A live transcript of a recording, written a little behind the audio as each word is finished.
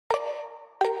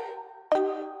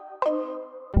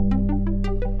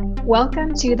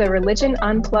Welcome to the Religion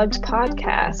Unplugged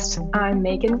podcast. I'm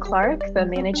Megan Clark, the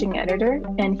managing editor,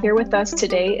 and here with us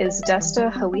today is Desta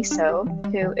Haliso,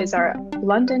 who is our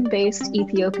London-based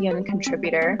Ethiopian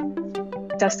contributor.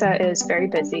 Desta is very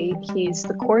busy. He's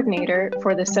the coordinator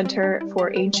for the Center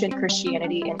for Ancient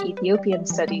Christianity and Ethiopian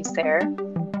Studies there,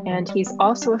 and he's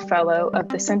also a fellow of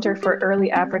the Center for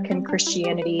Early African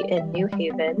Christianity in New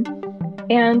Haven,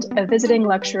 and a visiting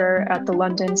lecturer at the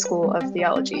London School of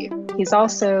Theology. He's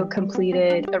also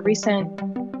completed a recent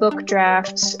book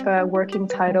draft, working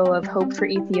title of Hope for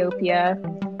Ethiopia,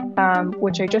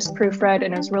 which I just proofread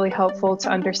and is really helpful to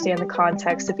understand the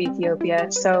context of Ethiopia.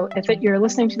 So if you're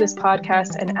listening to this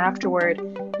podcast and afterward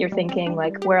you're thinking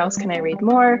like, where else can I read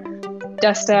more?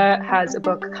 Desta has a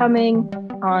book coming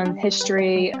on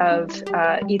history of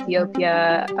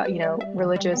Ethiopia,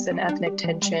 religious and ethnic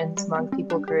tensions among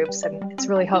people groups. And it's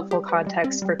really helpful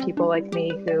context for people like me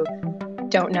who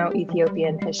don't know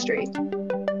Ethiopian history.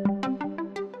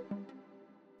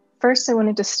 First, I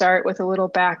wanted to start with a little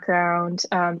background.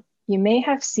 You may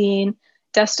have seen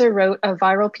Desta wrote a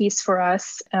viral piece for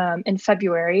us in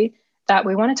February that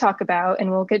we want to talk about,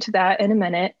 and we'll get to that in a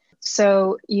minute.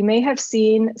 So you may have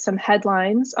seen some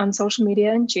headlines on social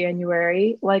media in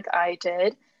January, like I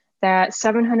did, that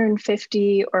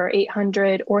 750 or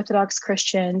 800 Orthodox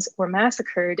Christians were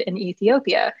massacred in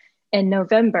Ethiopia in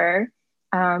November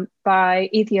by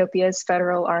Ethiopia's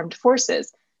federal armed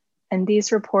forces. And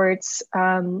these reports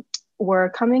were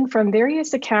coming from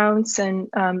various accounts and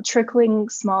trickling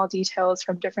small details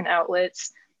from different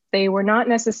outlets. They were not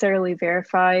necessarily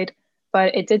verified,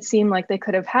 but it did seem like they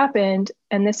could have happened.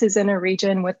 And this is in a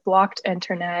region with blocked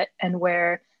internet and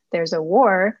where there's a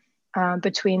war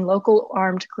between local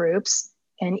armed groups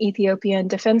and Ethiopian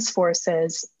defense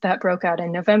forces that broke out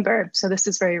in November. So this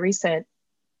is very recent.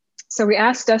 So we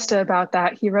asked Desta about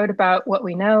that. He wrote about what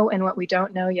we know and what we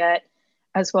don't know yet,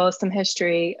 as well as some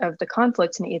history of the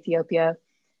conflict in Ethiopia.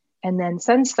 And then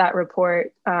since that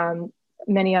report,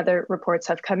 many other reports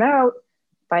have come out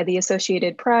by the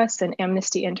Associated Press and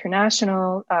Amnesty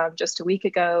International just a week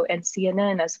ago, and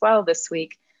CNN as well this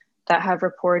week, that have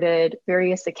reported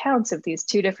various accounts of these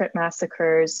two different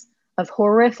massacres of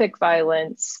horrific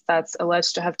violence that's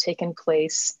alleged to have taken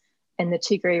place in the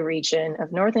Tigray region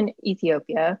of northern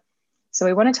Ethiopia. So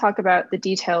we want to talk about the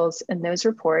details in those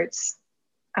reports.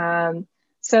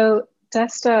 So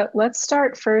Desta, let's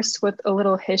start first with a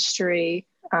little history.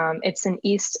 It's in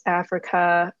East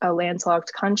Africa, a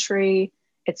landlocked country.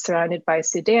 It's surrounded by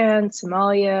Sudan,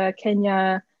 Somalia,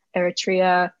 Kenya,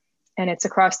 Eritrea, and it's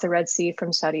across the Red Sea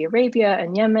from Saudi Arabia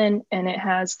and Yemen. And it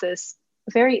has this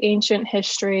very ancient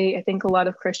history. I think a lot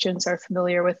of Christians are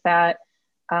familiar with that.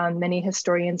 Many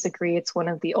historians agree it's one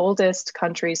of the oldest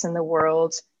countries in the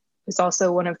world. It's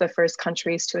also one of the first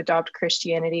countries to adopt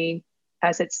Christianity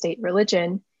as its state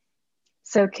religion.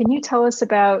 So can you tell us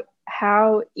about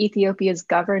how Ethiopia's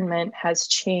government has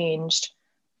changed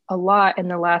a lot in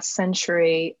the last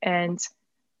century, and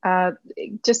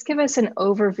just give us an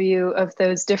overview of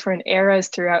those different eras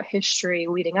throughout history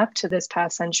leading up to this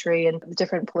past century and the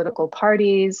different political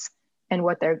parties and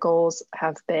what their goals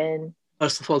have been?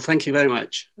 First of all, thank you very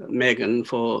much, Megan,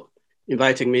 for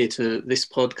inviting me to this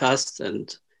podcast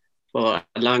and for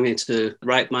allowing me to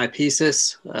write my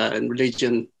pieces in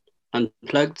Religion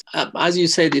Unplugged. As you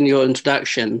said in your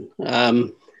introduction,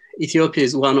 Ethiopia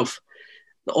is one of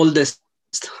the oldest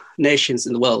nations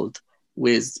in the world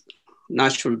with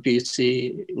natural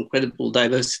beauty, incredible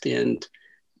diversity, and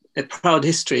a proud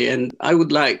history. And I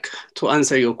would like to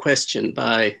answer your question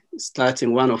by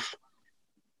starting one of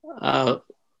our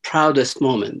proudest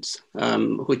moments,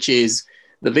 which is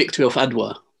the victory of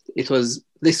Adwa. It was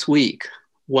this week,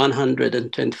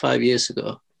 125 years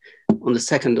ago, on the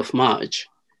 2nd of March,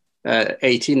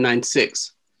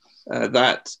 1896,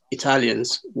 that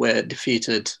Italians were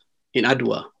defeated in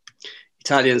Adwa.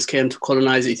 Italians came to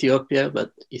colonize Ethiopia,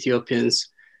 but Ethiopians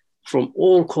from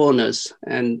all corners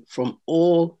and from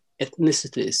all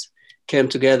ethnicities came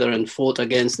together and fought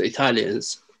against the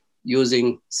Italians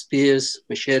using spears,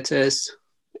 machetes,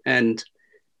 and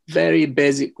very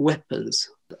basic weapons.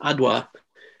 Adwa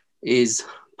is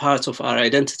part of our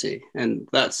identity, and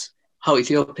that's how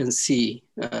Ethiopians see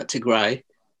Tigray,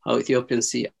 how Ethiopians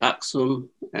see Aksum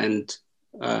and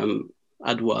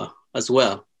Adwa as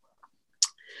well.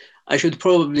 I should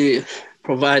probably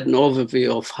provide an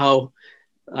overview of how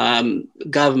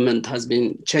government has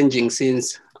been changing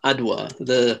since Adwa.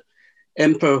 The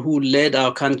emperor who led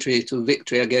our country to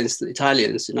victory against the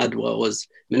Italians in Adwa was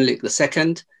Menelik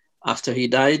II. After he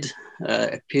died,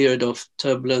 a period of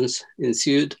turbulence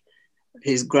ensued.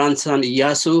 His grandson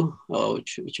Iyasu,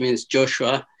 which means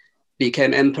Joshua,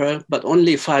 became emperor, but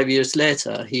only 5 years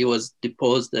later, he was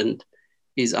deposed and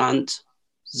his aunt,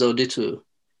 Zewditu,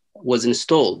 was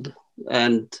installed.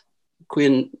 And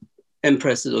Queen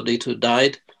Empress Zewditu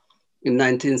died in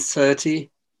 1930.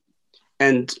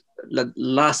 And the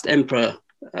last emperor,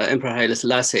 Emperor Haile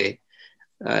Selassie,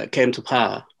 came to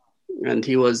power. And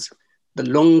he was the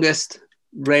longest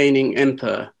reigning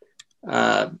emperor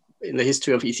in the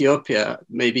history of Ethiopia,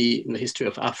 maybe in the history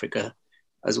of Africa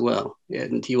as well.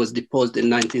 And he was deposed in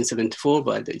 1974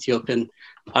 by the Ethiopian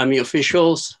army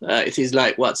officials. It is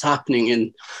like what's happening in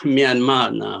Myanmar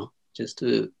now, just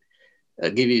to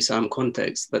give you some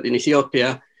context. But in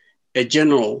Ethiopia, a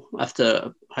general,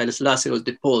 after Haile Selassie was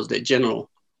deposed, a general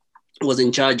was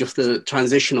in charge of the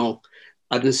transitional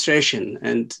administration,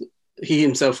 and he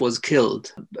himself was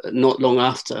killed not long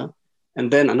after. And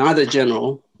then another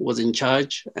general was in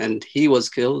charge, and he was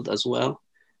killed as well.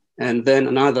 And then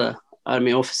another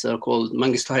army officer called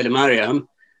Mengistu Haile Mariam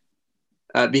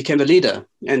became the leader,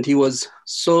 and he was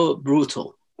so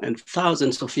brutal, and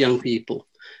thousands of young people,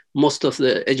 most of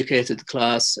the educated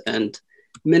class and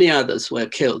many others were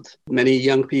killed. Many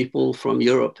young people from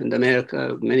Europe and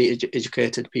America, many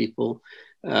educated people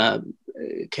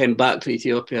came back to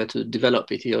Ethiopia to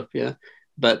develop Ethiopia,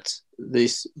 but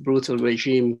this brutal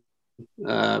regime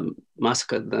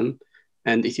massacred them,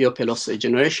 and Ethiopia lost a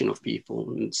generation of people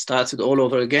and started all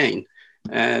over again.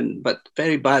 But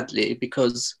very badly,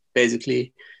 because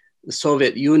basically the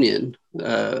Soviet Union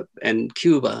and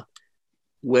Cuba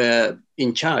were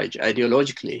in charge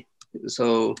ideologically.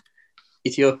 So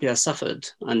Ethiopia suffered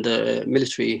under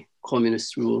military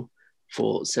communist rule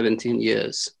for 17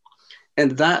 years.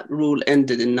 And that rule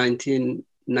ended in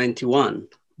 1991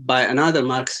 by another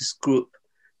Marxist group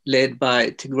led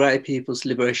by Tigray People's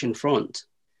Liberation Front.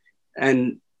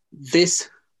 And this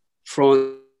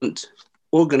front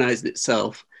organized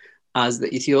itself as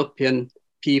the Ethiopian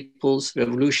People's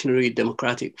Revolutionary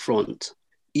Democratic Front,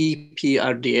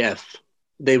 EPRDF.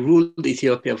 They ruled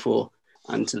Ethiopia for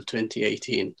until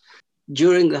 2018.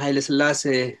 During the Haile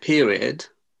Selassie period,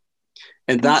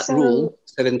 and that rule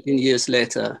 17 years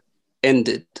later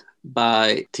ended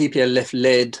by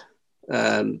TPLF-led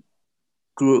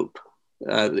group,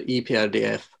 the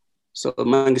EPRDF. So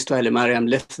Mengistu Haile Mariam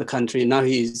left the country. Now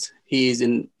he is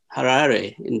in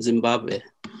Harare in Zimbabwe.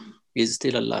 He's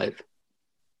still alive.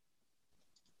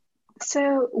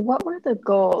 So what were the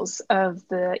goals of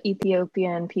the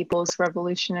Ethiopian People's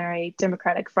Revolutionary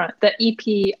Democratic Front, the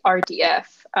EPRDF?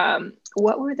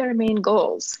 What were their main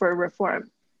goals for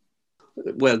reform?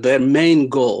 Well, their main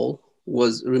goal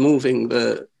was removing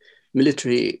the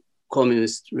military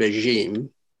communist regime,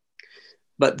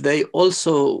 but they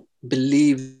also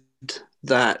believed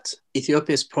that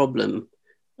Ethiopia's problem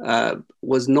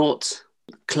was not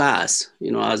class,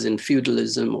 as in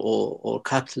feudalism or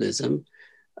capitalism.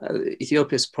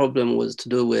 Ethiopia's problem was to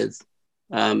do with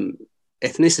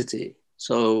ethnicity.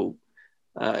 So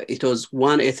it was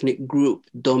one ethnic group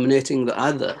dominating the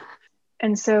other.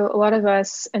 And so a lot of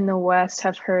us in the West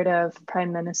have heard of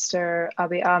Prime Minister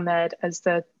Abiy Ahmed as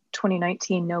the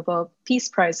 2019 Nobel Peace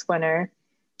Prize winner.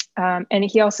 And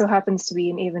he also happens to be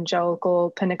an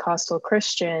evangelical Pentecostal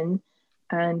Christian.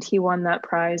 And he won that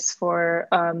prize for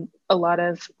a lot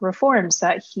of reforms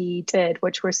that he did,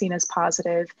 which were seen as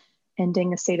positive,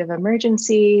 ending a state of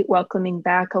emergency, welcoming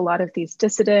back a lot of these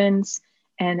dissidents,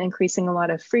 and increasing a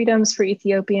lot of freedoms for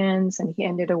Ethiopians. And he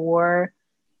ended a war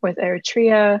with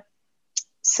Eritrea.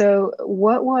 So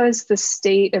what was the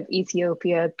state of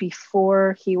Ethiopia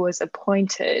before he was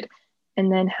appointed?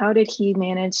 And then how did he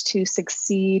manage to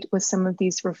succeed with some of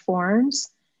these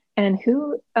reforms? And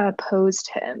who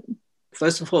opposed him?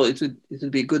 First of all, it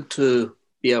would be good to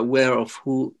be aware of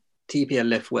who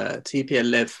TPLF were.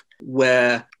 TPLF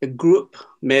were a group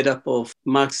made up of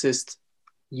Marxist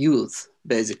youth,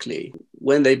 basically.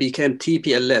 When they became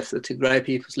TPLF, the Tigray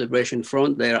People's Liberation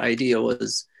Front, their idea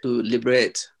was to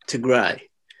liberate Tigray.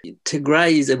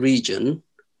 Tigray is a region.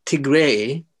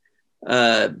 Tigray,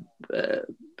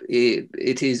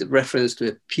 it is a reference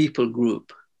to a people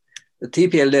group. The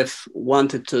TPLF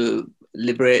wanted to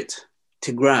liberate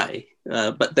Tigray,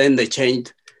 but then they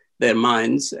changed their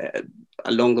minds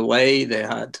along the way. They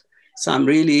had some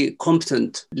really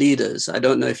competent leaders. I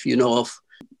don't know if you know of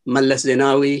Mallas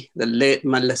Zenawi, the late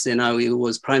Mallas Zenawi, who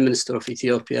was Prime Minister of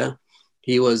Ethiopia.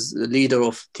 He was the leader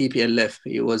of TPLF.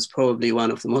 He was probably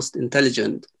one of the most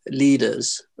intelligent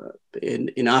leaders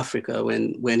in Africa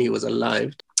when he was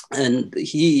alive. And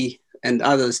he and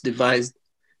others devised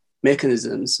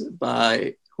mechanisms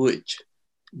by which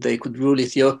they could rule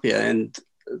Ethiopia. And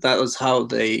that was how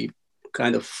they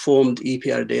kind of formed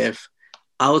EPRDF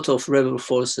out of rebel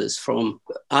forces from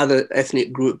other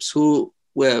ethnic groups who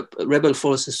were rebel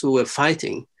forces who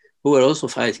were also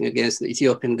fighting against the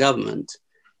Ethiopian government.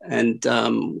 And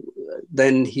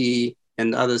then he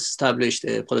and others established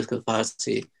a political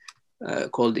party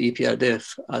called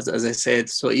EPRDF, as I said.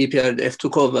 So EPRDF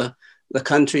took over the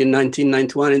country in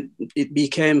 1991. It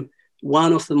became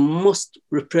one of the most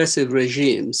repressive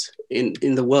regimes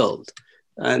in the world.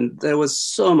 And there was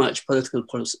so much political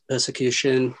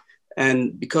persecution.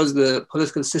 And because the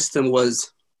political system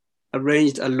was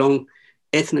arranged along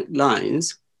ethnic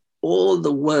lines, all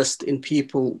the worst in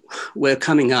people were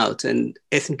coming out, and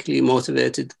ethnically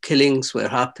motivated killings were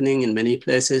happening in many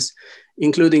places,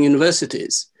 including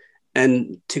universities.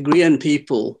 And Tigrayan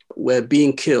people were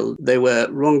being killed. They were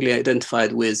wrongly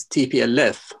identified with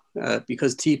TPLF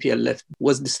because TPLF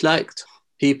was disliked.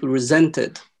 People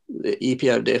resented the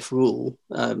EPRDF rule.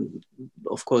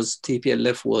 Of course,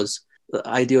 TPLF was the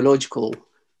ideological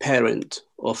parent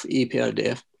of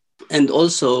EPRDF. And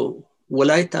also,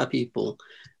 Walaita people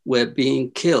were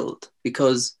being killed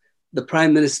because the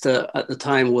prime minister at the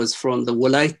time was from the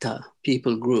Walaita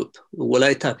people group. The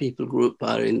Walaita people group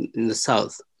are in the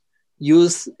south.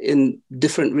 Youth in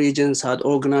different regions had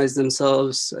organized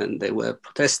themselves and they were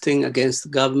protesting against the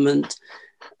government,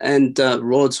 and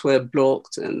roads were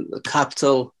blocked, and the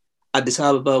capital, Addis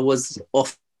Ababa, was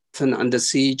often under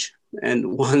siege.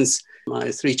 And once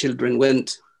my 3 children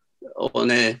went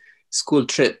on a school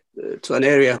trip to an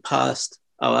area past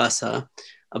Awassa,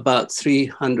 about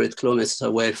 300 kilometers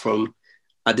away from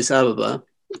Addis Ababa,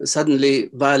 suddenly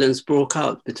violence broke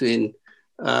out between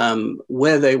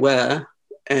where they were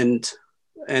and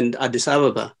Addis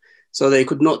Ababa. So they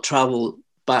could not travel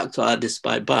back to Addis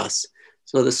by bus.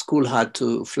 So the school had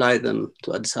to fly them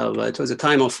to Addis Ababa. It was a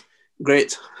time of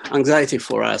great anxiety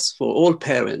for us, for all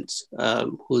parents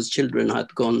whose children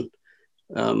had gone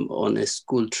on a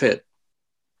school trip.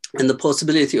 And the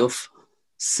possibility of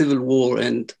civil war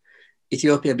and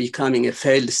Ethiopia becoming a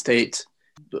failed state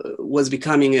was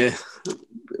becoming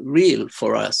real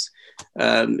for us.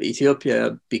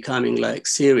 Ethiopia becoming like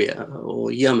Syria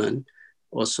or Yemen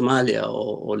or Somalia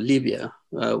or Libya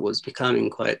was becoming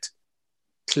quite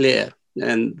clear.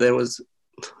 And there was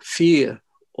fear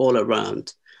all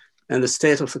around. And the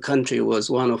state of the country was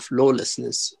one of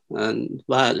lawlessness and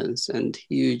violence and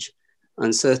huge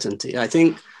uncertainty. I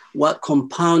think what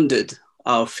compounded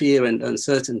our fear and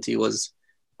uncertainty was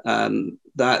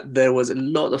that there was a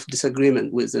lot of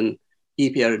disagreement within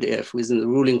EPRDF, within the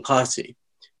ruling party,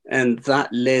 and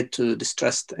that led to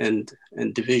distrust and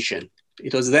division.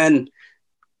 It was then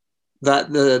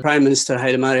that the Prime Minister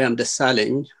Hailemariam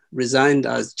Desalegn resigned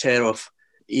as chair of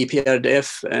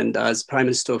EPRDF and as Prime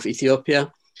Minister of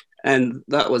Ethiopia, and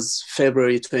that was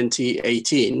February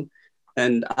 2018.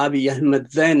 And Abiy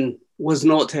Ahmed then was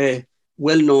not a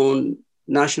well-known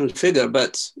national figure,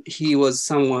 but he was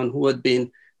someone who had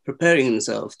been preparing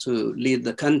himself to lead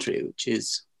the country, which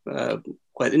is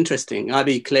quite interesting.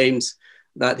 Abiy claims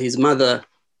that his mother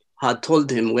had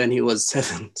told him when he was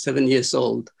seven years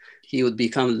old, he would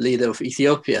become the leader of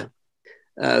Ethiopia.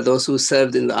 Those who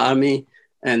served in the army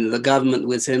and the government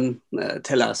with him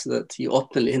tell us that he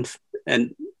openly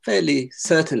and fairly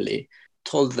certainly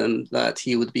told them that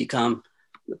he would become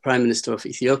the Prime Minister of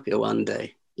Ethiopia one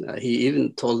day. He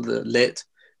even told the late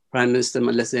Prime Minister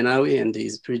Meles Zenawi and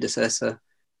his predecessor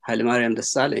Hailemariam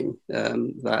Desalegn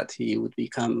that he would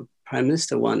become Prime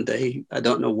Minister one day. I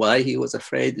don't know why he was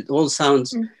afraid. It all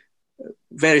sounds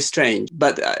very strange,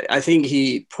 but I think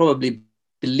he probably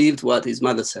believed what his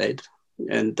mother said,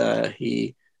 and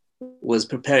he was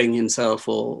preparing himself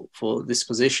for this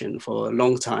position for a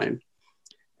long time.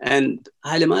 And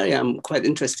Hailemariam, quite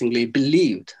interestingly,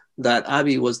 believed that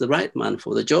Abiy was the right man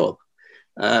for the job.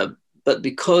 But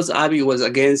because Abiy was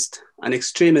against an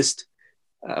extremist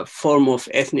form of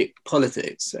ethnic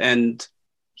politics, and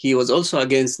he was also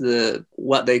against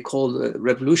what they call the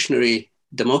revolutionary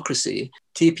democracy,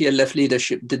 TPLF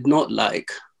leadership did not like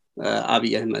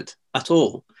Abiy Ahmed at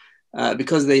all,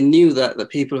 because they knew that the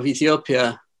people of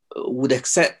Ethiopia would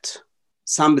accept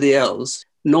somebody else,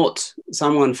 not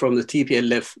someone from the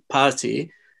TPLF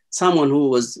party, someone who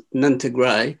was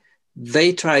non-Tigray.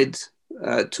 They tried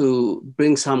to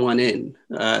bring someone in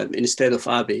instead of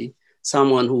Abiy,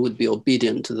 someone who would be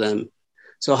obedient to them.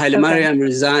 So Hailemariam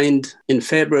resigned in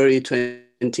February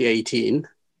 2018,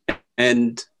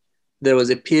 and there was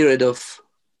a period of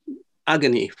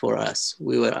agony for us.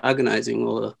 We were agonizing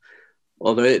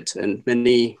over it, and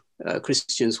many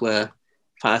Christians were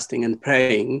fasting and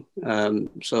praying.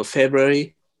 So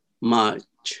February, March,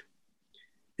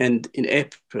 and in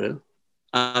April,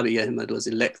 Abiy Ahmed was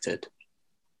elected.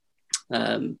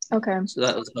 So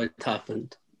that was how it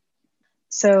happened.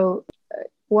 So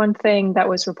one thing that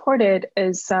was reported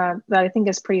is that I think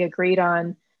is pretty agreed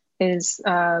on is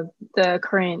the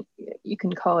current, you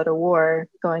can call it a war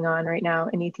going on right now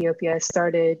in Ethiopia,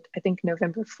 started, I think,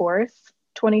 November 4th,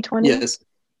 2020. Yes.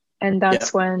 And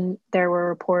that's when there were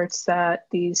reports that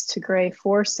these Tigray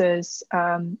forces,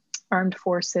 armed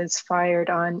forces, fired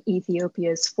on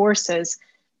Ethiopia's forces.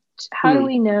 How do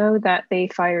we know that they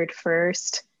fired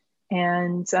first?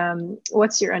 And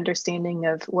what's your understanding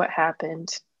of what happened?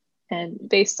 And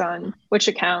based on which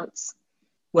accounts?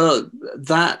 Well,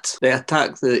 that they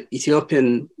attacked the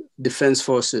Ethiopian Defense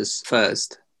Forces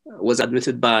first was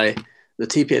admitted by the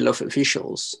TPLF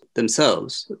officials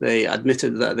themselves. They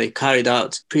admitted that they carried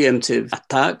out preemptive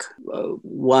attack.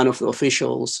 One of the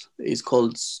officials is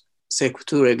called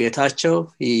Sekuture Getachew.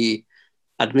 He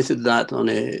admitted that on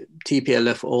a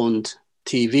TPLF-owned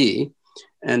TV.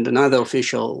 And another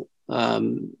official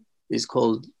is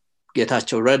called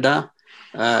Getachew Reda.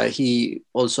 He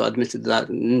also admitted that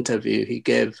in an interview he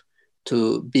gave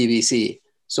to BBC.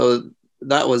 So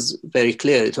that was very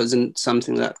clear. It wasn't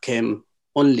something that came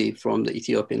only from the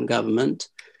Ethiopian government.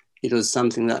 It was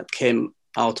something that came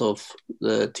out of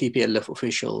the TPLF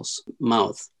officials'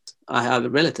 mouth. I have a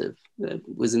relative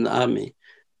was in the army,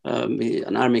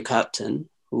 an army captain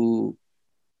who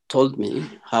told me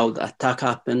how the attack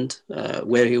happened,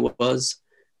 where he was,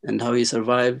 and how he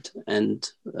survived, and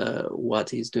what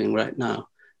he's doing right now.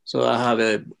 So I have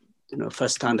a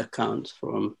first-hand account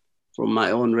from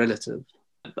my own relative.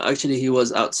 Actually, he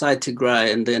was outside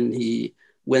Tigray, and then he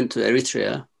went to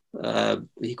Eritrea.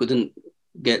 He couldn't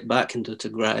get back into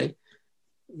Tigray.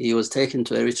 He was taken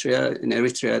to Eritrea. In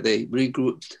Eritrea, they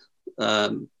regrouped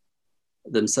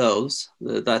themselves.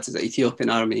 That is the Ethiopian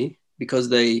army, because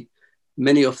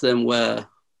many of them were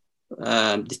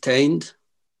detained.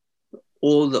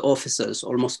 All the officers,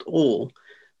 almost all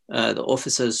the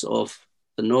officers of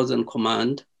the Northern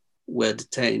Command were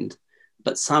detained,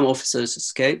 but some officers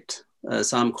escaped,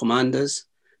 some commanders,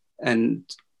 and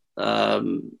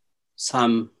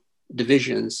some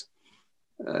divisions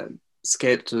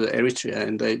escaped to Eritrea,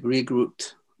 and they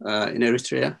regrouped in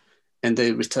Eritrea, and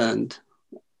they returned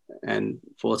and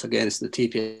fought against the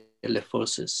TPLF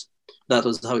forces. That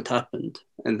was how it happened.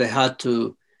 And they had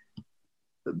to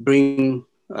bring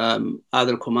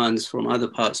other commands from other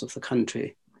parts of the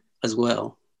country as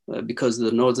well, because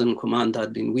the Northern Command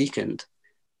had been weakened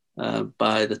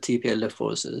by the TPLF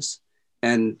forces,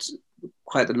 and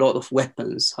quite a lot of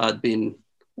weapons had been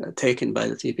taken by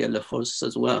the TPLF forces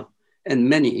as well, and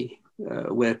many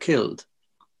were killed,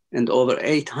 and over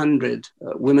 800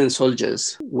 women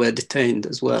soldiers were detained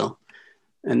as well,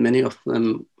 and many of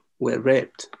them were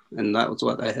raped, and that was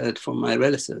what I heard from my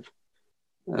relative.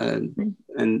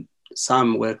 And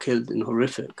some were killed in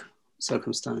horrific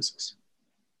circumstances.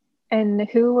 And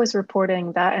who was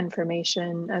reporting that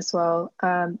information as well?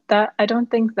 That I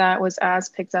don't think that was as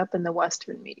picked up in the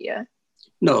Western media.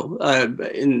 No,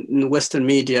 in Western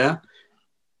media,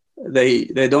 they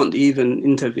don't even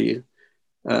interview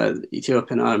the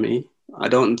Ethiopian army. I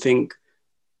don't think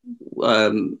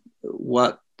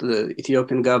what the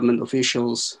Ethiopian government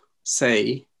officials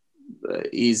say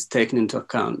is taken into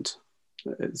account.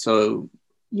 So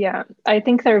yeah, I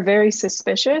think they're very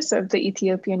suspicious of the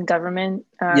Ethiopian government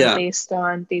based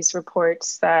on these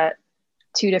reports that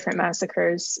 2 different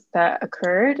massacres that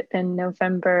occurred in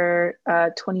November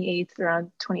 28th,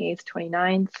 around 28th,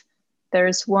 29th.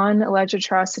 There's one alleged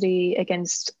atrocity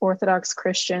against Orthodox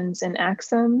Christians in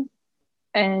Axum,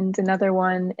 and another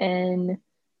one in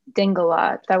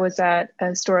Dingalat that was at a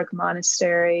historic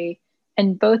monastery.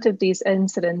 And both of these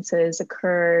incidences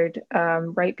occurred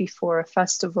right before a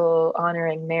festival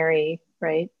honoring Mary,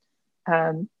 right?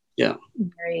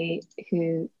 Mary,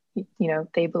 who,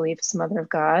 they believe is the Mother of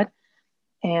God.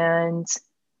 And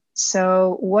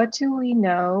so what do we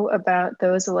know about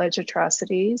those alleged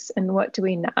atrocities, and what do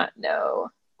we not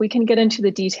know? We can get into the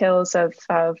details of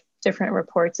different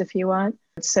reports if you want.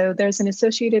 So there's an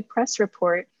Associated Press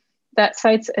report that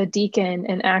cites a deacon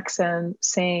in Axum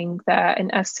saying that an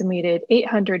estimated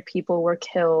 800 people were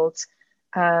killed,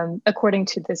 according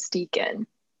to this deacon.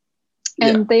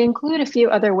 And they include a few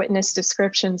other witness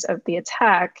descriptions of the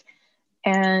attack.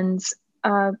 And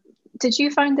did you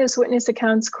find those witness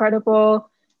accounts credible?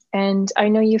 And I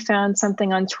know you found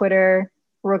something on Twitter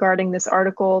regarding this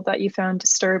article that you found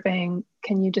disturbing.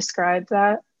 Can you describe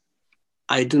that?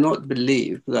 I do not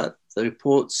believe that the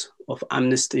reports of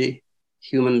Amnesty,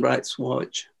 Human Rights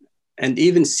Watch, and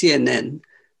even CNN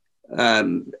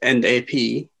and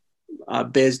AP are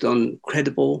based on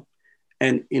credible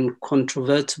and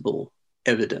incontrovertible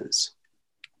evidence.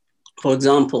 For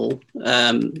example,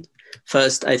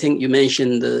 first, I think you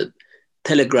mentioned the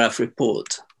Telegraph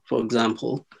report, for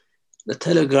example. The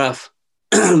Telegraph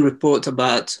report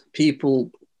about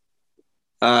people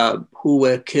who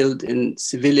were killed in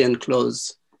civilian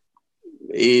clothes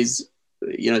is,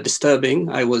 disturbing.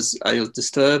 I was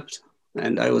disturbed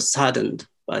and I was saddened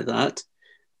by that.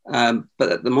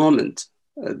 But at the moment,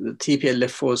 the TPLF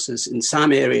forces in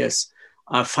some areas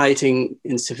are fighting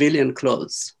in civilian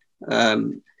clothes.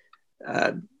 And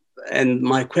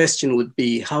my question would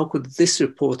be, how could this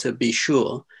reporter be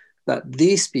sure that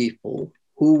these people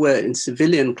who were in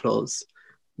civilian clothes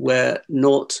were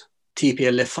not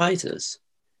TPLF fighters?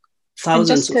 And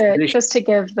just to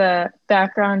give the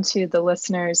background to the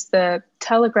listeners, the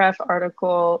Telegraph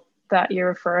article that you're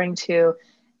referring to,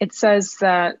 it says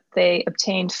that they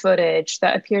obtained footage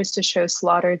that appears to show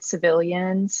slaughtered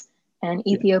civilians and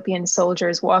Ethiopian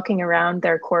soldiers walking around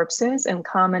their corpses and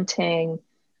commenting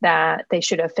that they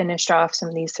should have finished off some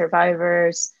of these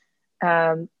survivors.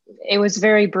 It was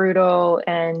very brutal,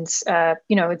 and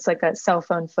it's like a cell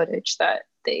phone footage that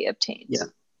they obtained. Yeah.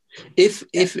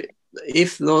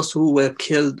 If those who were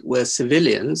killed were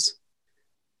civilians,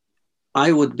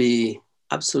 I would be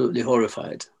absolutely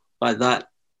horrified by that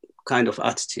kind of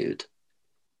attitude.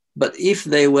 But if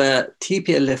they were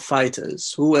TPLF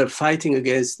fighters who were fighting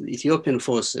against the Ethiopian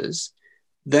forces,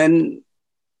 then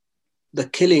the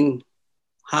killing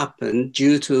happened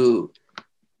due to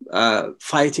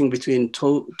fighting between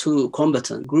two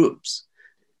combatant groups.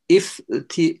 If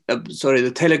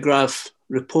the Telegraph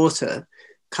reporter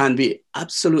can be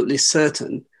absolutely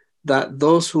certain that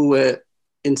those who were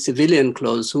in civilian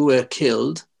clothes who were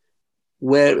killed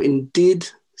were indeed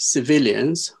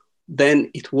civilians, then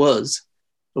it was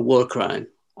a war crime.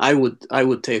 I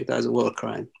would take that as a war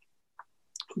crime.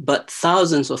 But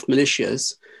thousands of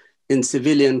militias in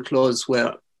civilian clothes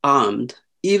were armed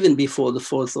even before the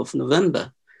 4th of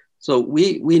November. So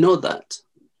we know that.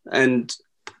 And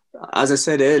as I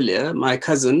said earlier, my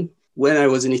cousin, when I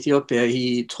was in Ethiopia,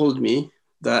 he told me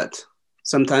that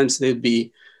sometimes they'd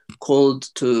be called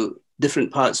to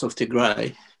different parts of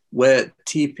Tigray where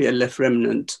TPLF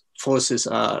remnant forces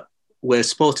were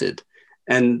spotted,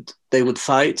 and they would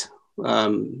fight,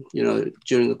 during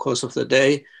the course of the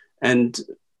day. And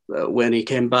when he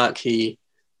came back, he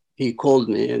called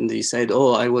me and he said,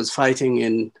 "Oh, I was fighting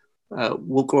in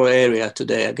Wukro area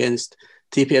today against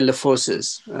TPLF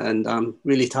forces, and I'm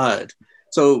really tired."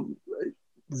 So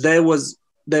there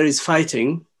is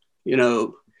fighting,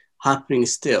 happening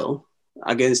still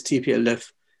against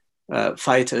TPLF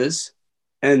fighters,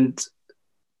 and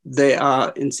they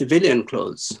are in civilian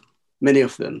clothes, many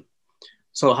of them.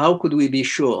 So how could we be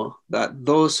sure that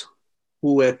those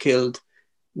who were killed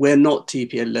were not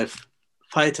TPLF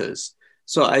fighters?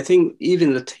 So I think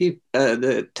even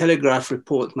the Telegraph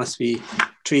report must be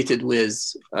treated with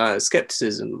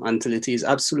skepticism until it is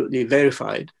absolutely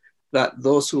verified that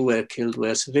those who were killed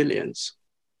were civilians.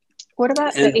 What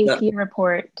about the AP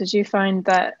report? Did you find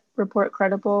that report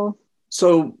credible?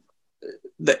 So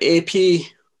the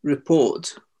AP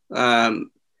report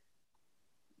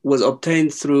was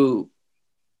obtained through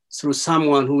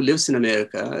someone who lives in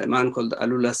America, a man called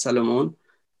Alula Salomon,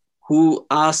 who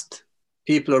asked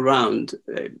people around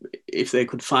if they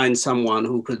could find someone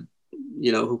who could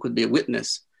be a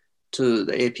witness to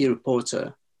the AP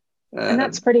reporter. And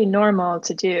that's pretty normal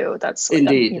to do. That's like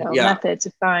indeed, method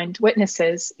to find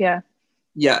witnesses. Yeah.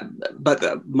 Yeah,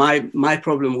 but my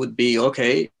problem would be,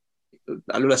 okay,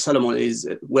 Alula Salomon is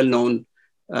a well-known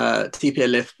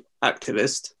TPLF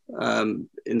activist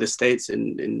in the States,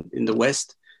 in the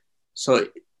West. So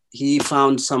he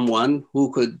found someone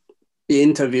who could be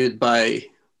interviewed by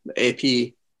the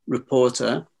AP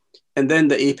reporter, and then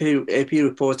the AP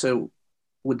reporter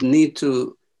would need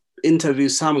to interview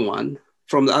someone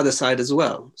from the other side as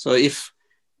well. So if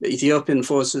the Ethiopian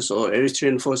forces or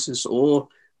Eritrean forces or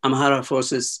Amhara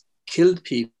forces killed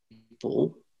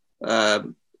people,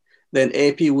 then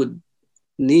AP would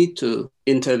need to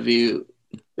interview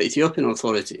the Ethiopian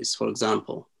authorities, for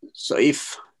example. So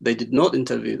if they did not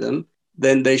interview them,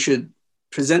 then they should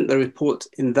present the report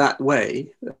in that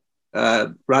way,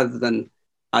 rather than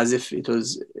as if it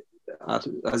was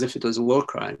a war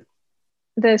crime.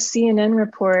 The CNN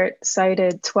report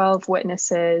cited 12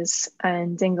 witnesses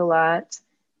in Dingalat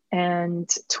and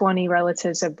 20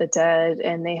 relatives of the dead,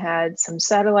 and they had some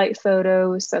satellite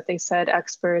photos that they said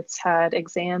experts had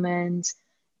examined,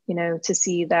 to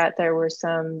see that there were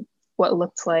some what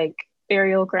looked like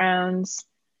burial grounds.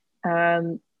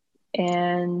 And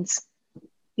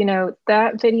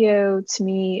that video to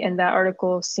me and that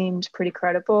article seemed pretty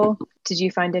credible. Did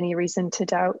you find any reason to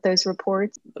doubt those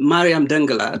reports? Mariam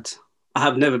Dingalat, I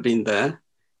have never been there,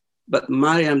 but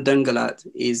Mariam Dingalat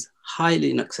is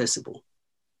highly inaccessible.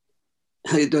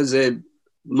 it was a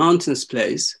mountainous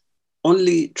place.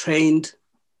 Only trained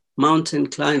mountain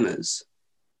climbers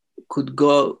could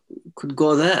go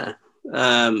there,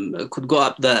 could go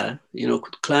up there,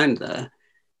 could climb there.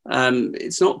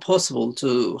 It's not possible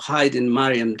to hide in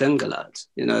Mariam Dangalat.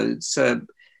 It's a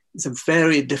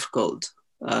very difficult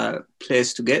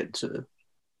place to get to.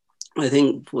 I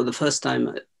think for the first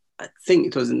time, I think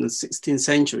it was in the 16th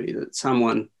century that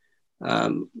someone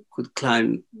could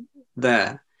climb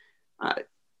there.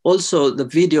 Also, the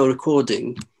video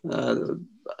recording,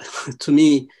 to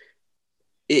me,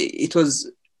 it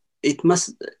was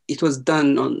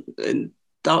done in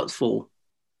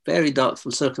very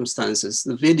doubtful circumstances.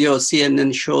 The video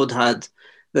CNN showed had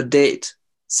the date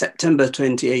September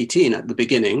 2018 at the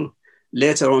beginning.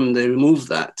 Later on, they removed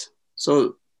that.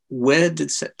 So where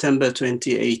did September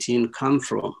 2018 come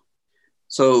from?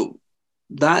 So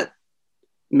that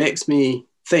makes me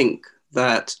think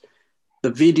that the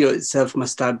video itself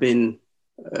must have been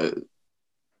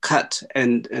cut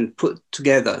and put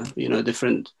together,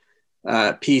 different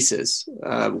pieces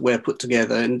were put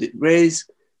together, and it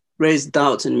raised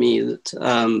doubt in me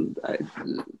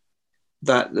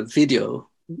that the video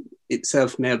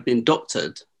itself may have been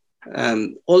doctored.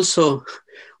 Also,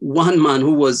 one man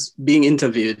who was being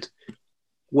interviewed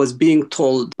was being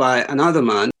told by another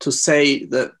man to say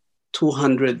that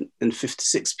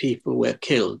 256 people were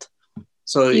killed.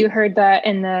 So you heard that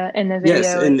in the video?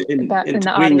 Yes, in the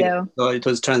audio. So it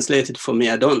was translated for me.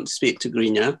 I don't speak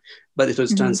Tigrinya, but it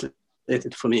was translated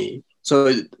for me.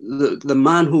 So the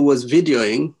man who was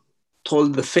videoing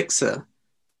told the fixer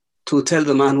to tell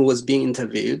the man who was being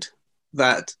interviewed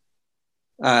that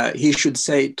he should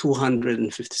say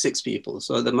 256 people.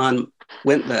 So the man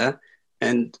went there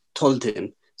and told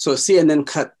him. So CNN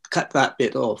cut that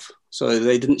bit off. So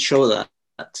they didn't show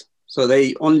that. So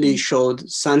they only showed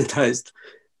sanitized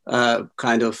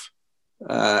kind of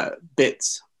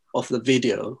bits of the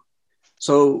video.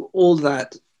 So all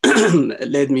that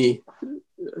led me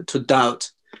to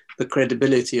doubt the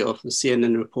credibility of the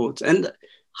CNN report. And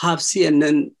have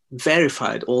CNN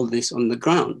verified all this on the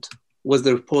ground? Was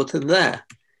the reporter there?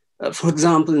 For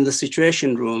example, in the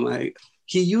Situation Room,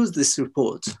 he used this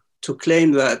report to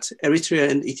claim that Eritrea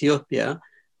and Ethiopia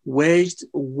waged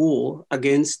a war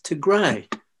against Tigray.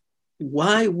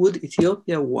 Why would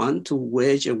Ethiopia want to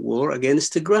wage a war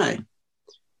against Tigray?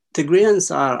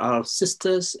 Tigrayans are our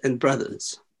sisters and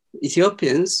brothers.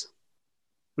 Ethiopians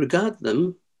regard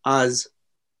them as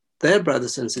their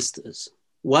brothers and sisters.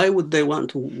 Why would they want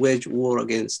to wage war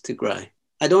against Tigray?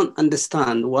 I don't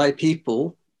understand why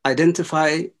people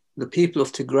identify the people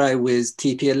of Tigray with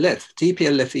TPLF.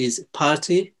 TPLF is a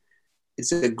party,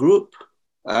 it's a group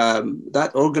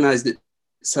that organized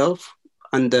itself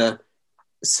under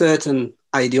certain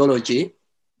ideology,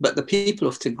 but the people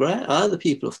of Tigray are the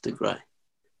people of Tigray.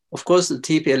 Of course, the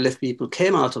TPLF people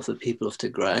came out of the people of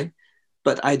Tigray,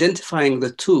 but identifying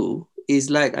the two is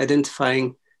like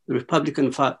identifying the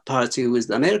Republican Party with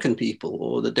the American people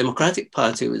or the Democratic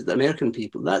Party with the American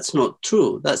people. That's not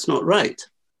true. That's not right.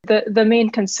 The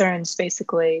main concerns,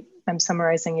 basically, I'm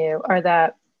summarizing you, are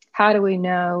that how do we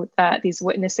know that these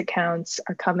witness accounts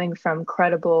are coming from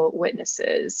credible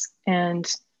witnesses? And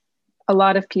a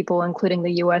lot of people, including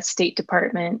the US State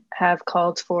Department, have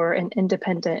called for an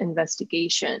independent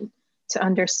investigation to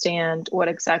understand what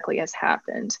exactly has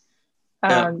happened.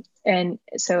 Yeah. And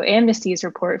so Amnesty's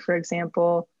report, for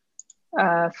example,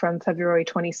 from February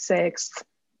 26th,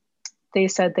 they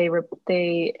said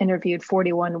they interviewed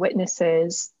 41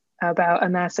 witnesses about a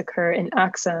massacre in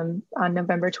Axum on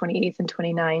November 28th and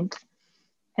 29th.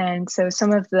 And so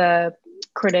some of the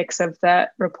critics of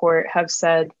that report have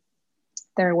said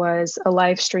there was a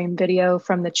live stream video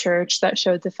from the church that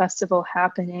showed the festival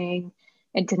happening.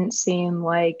 It didn't seem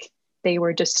like they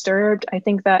were disturbed. I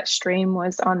think that stream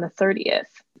was on the 30th.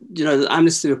 The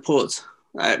Amnesty report,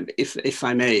 if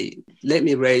I may, let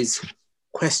me raise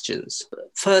questions.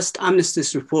 First,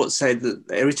 Amnesty's report said that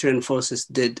the Eritrean forces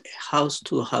did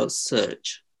house-to-house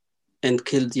search and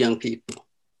killed young people.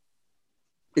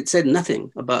 It said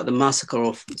nothing about the massacre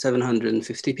of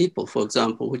 750 people, for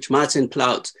example, which Martin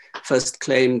Plaut first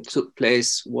claimed took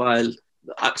place while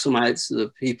the Axumites,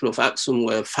 the people of Axum,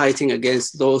 were fighting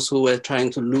against those who were trying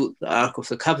to loot the Ark of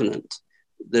the Covenant.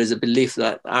 There is a belief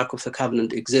that the Ark of the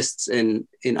Covenant exists in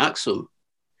Axum.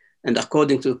 And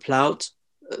according to Plaut,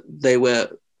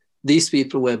 these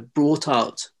people were brought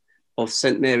out of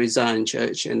St. Mary Zion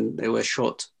Church and they were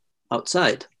shot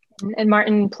outside. And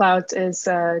Martin Plaut is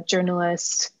a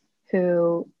journalist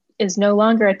who is no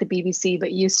longer at the BBC,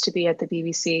 but used to be at the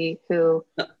BBC, who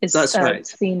is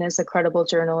seen as a credible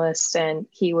journalist. And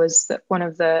he was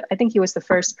I think he was the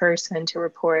first person to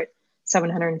report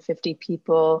 750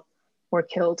 people were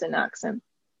killed in Aksum.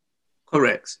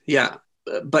 Correct. Yeah.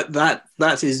 But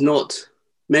that is not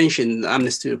mentioned in the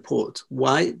Amnesty report.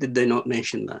 Why did they not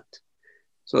mention that?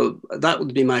 So that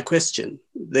would be my question.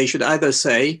 They should either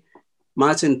say,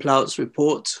 Martin Plaut's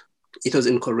report, it was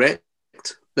incorrect,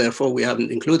 therefore we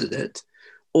haven't included it,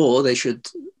 or they should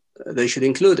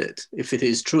include it if it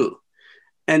is true.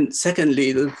 And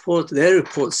secondly, their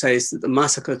report says that the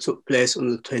massacre took place on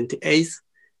the 28th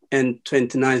and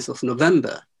 29th of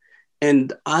November.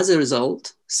 And as a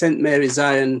result, St. Mary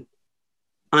Zion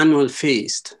annual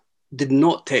feast did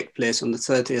not take place on the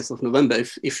 30th of November.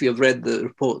 If you've read the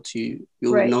report, you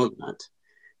Right. will know that.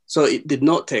 So it did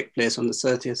not take place on the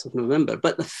 30th of November,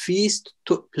 but the feast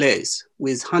took place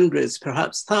with hundreds,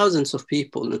 perhaps thousands of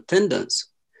people in attendance.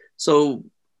 So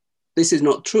this is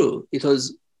not true. It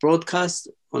was broadcast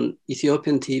on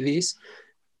Ethiopian TVs,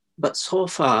 but so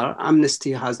far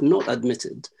Amnesty has not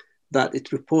admitted that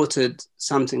it reported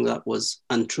something that was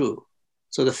untrue.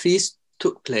 So the feast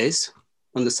took place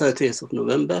on the 30th of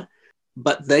November,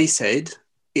 but they said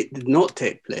it did not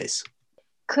take place.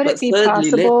 Could it be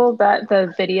possible that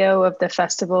the video of the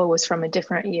festival was from a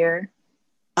different year?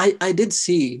 I did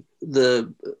see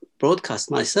the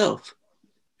broadcast myself.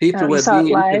 People were being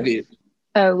interviewed.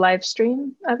 Oh, live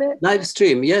stream of it? Live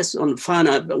stream, yes, on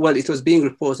Fana. Well, it was being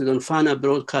reported on Fana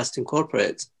Broadcasting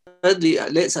Corporate. Thirdly,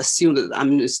 let's assume that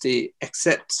Amnesty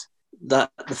accepts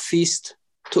that the feast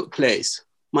took place.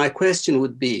 My question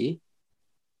would be,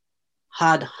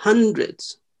 had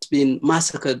hundreds been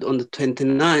massacred on the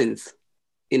 29th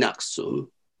in Aksum,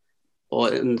 or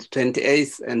on the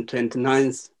 28th and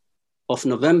 29th of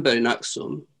November in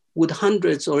Aksum, would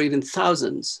hundreds or even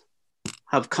thousands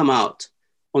have come out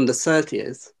on the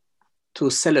 30th to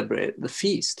celebrate the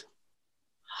feast?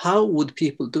 How would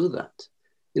people do that?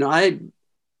 You know,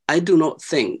 I do not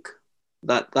think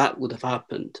that would have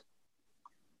happened.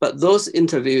 But those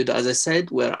interviewed, as I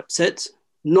said, were upset,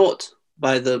 not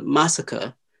by the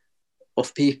massacre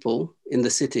of people in the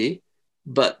city,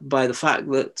 but by the fact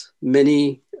that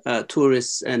many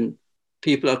tourists and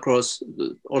people across,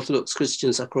 Orthodox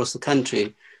Christians across the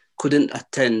country, couldn't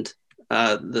attend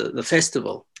the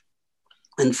festival.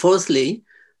 And fourthly,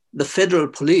 the federal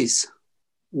police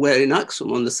were in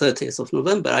Aksum on the 30th of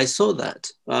November. I saw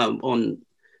that on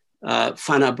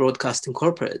Fana Broadcasting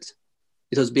Corporate.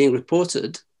 It was being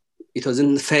reported. It was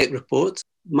in the fake report.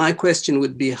 My question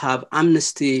would be, have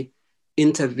Amnesty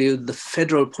interviewed the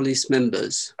federal police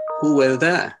members who were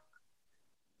there?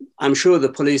 I'm sure the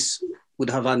police would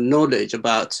have had knowledge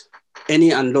about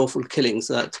any unlawful killings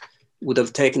that would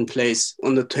have taken place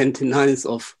on the 29th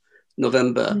of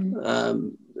November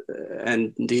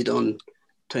and indeed on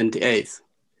 28th.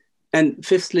 And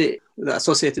fifthly, the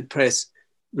Associated Press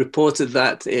reported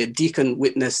that a deacon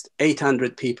witnessed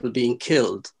 800 people being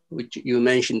killed, which you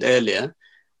mentioned earlier.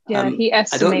 Yeah, he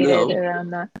estimated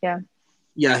around that, yeah.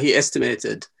 Yeah, he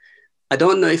estimated. I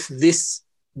don't know if this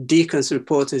deacon's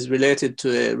report is related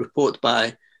to a report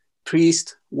by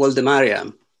Priest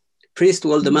Woldemariam. Priest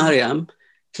Woldemariam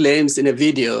claims in a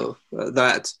video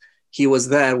that he was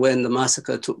there when the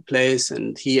massacre took place,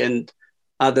 and he and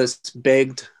others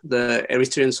begged the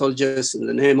Eritrean soldiers in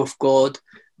the name of God,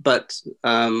 but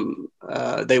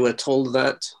they were told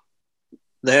that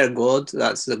their God,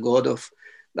 that's the God of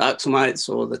the Aksumites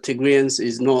or the Tigrians,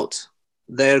 is not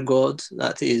their God,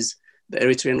 that is the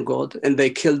Eritrean God, and they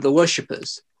killed the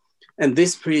worshippers. And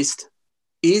this priest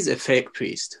is a fake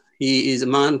priest. He is a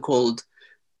man called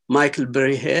Michael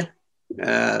Berhe.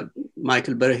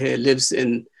 Michael Berhe lives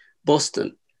in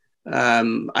Boston.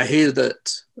 I hear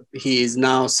that he is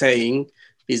now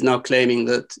claiming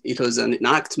that it was an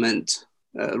enactment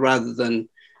rather than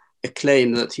a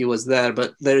claim that he was there,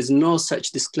 but there is no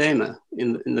such disclaimer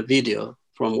in the video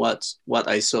from what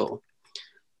I saw.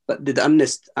 But did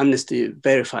Amnesty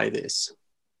verify this?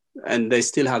 And they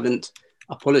still haven't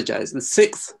apologized. The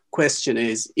sixth question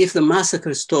is, if the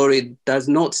massacre story does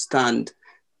not stand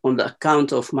on the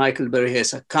account of Michael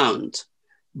Berhe's account,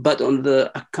 but on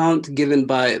the account given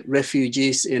by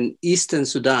refugees in Eastern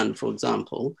Sudan, for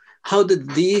example, how did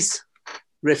these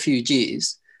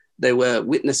refugees, they were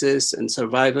witnesses and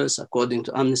survivors according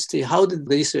to Amnesty, how did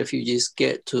these refugees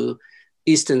get to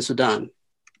Eastern Sudan?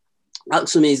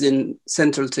 Aksum is in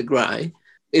central Tigray,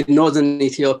 in northern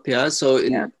Ethiopia, so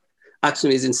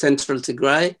Aksum is in central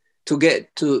Tigray. To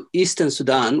get to Eastern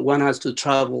Sudan, one has to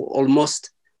travel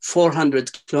almost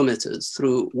 400 kilometers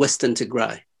through Western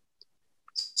Tigray.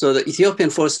 So the Ethiopian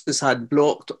forces had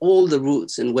blocked all the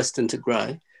routes in Western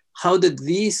Tigray. How did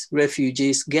these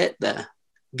refugees get there,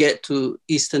 get to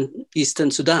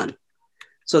Eastern Sudan?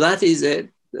 So that is a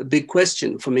big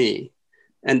question for me.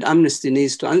 And Amnesty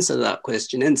needs to answer that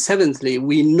question. And seventhly,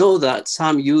 we know that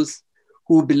some youth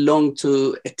who belong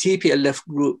to a TPLF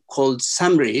group called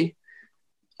Samri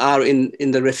are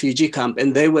in the refugee camp,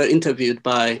 and they were interviewed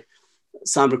by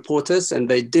some reporters, and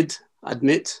they did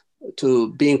admit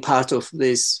to being part of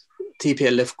this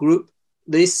TPLF group.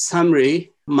 This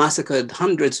Samri massacred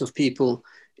hundreds of people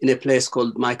in a place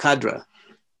called Maikadra.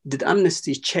 Did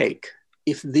Amnesty check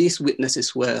if these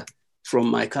witnesses were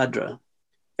from Maikadra?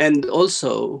 And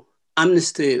also,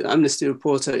 Amnesty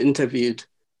reporter interviewed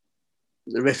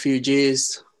the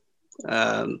refugees,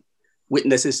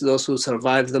 witnesses, those who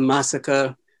survived the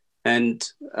massacre, and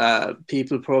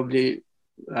people probably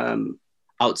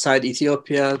outside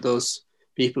Ethiopia, those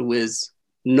people with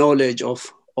knowledge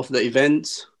of the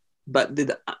events. But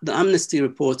the Amnesty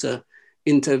reporter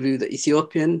interviewed the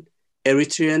Ethiopian,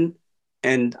 Eritrean,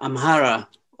 and Amhara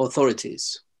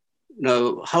authorities.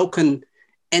 Now, how can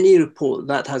any report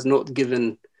that has not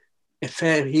given a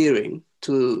fair hearing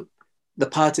to the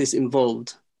parties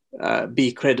involved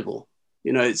be credible?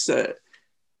 It's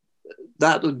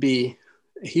that would be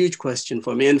a huge question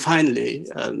for me. And finally,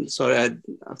 sorry,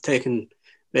 I've taken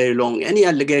very long. Any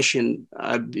allegation,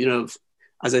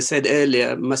 as I said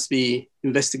earlier, must be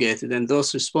investigated, and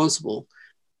those responsible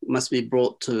must be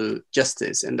brought to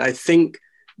justice. And I think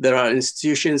there are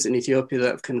institutions in Ethiopia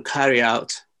that can carry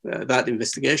out that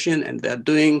investigation, and they're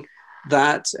doing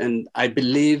that. And I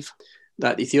believe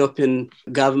that Ethiopian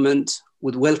government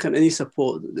would welcome any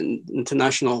support the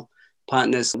international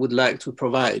partners would like to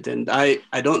provide. And I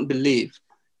don't believe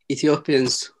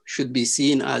Ethiopians should be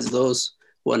seen as those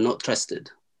who are not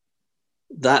trusted.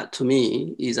 That to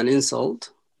me is an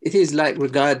insult. It is like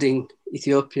regarding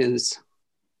Ethiopians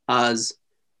as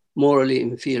morally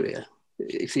inferior,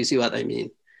 if you see what I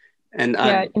mean. And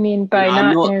yeah, I mean, by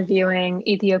not interviewing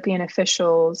Ethiopian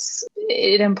officials,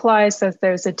 it implies that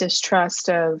there's a distrust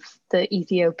of the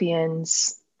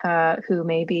Ethiopians who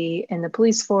may be in the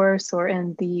police force or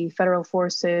in the federal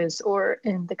forces or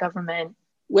in the government.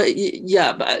 Well,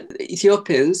 yeah, but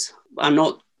Ethiopians are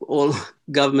not all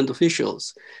government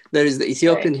officials. There is the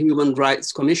Ethiopian Human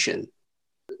Rights Commission.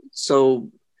 So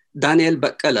Daniel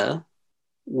Bakkala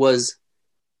was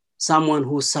someone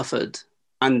who suffered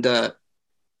under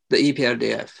the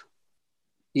EPRDF.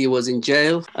 He was in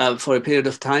jail for a period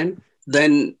of time.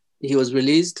 Then he was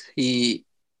released. He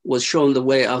was shown the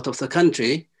way out of the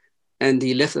country, and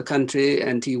he left the country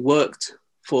and he worked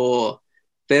for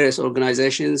various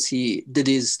organizations. He did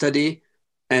his study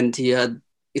and he had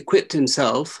equipped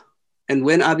himself. And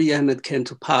when Abiy Ahmed came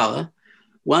to power,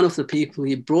 one of the people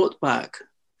he brought back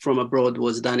from abroad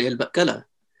was Daniel Bakkala.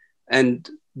 And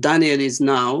Daniel is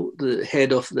now the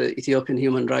head of the Ethiopian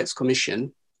Human Rights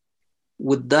Commission.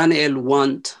 Would Daniel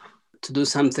want to do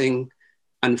something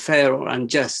unfair or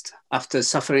unjust after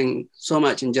suffering so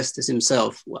much injustice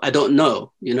himself? I don't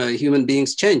know. Human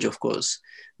beings change, of course,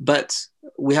 but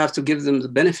we have to give them the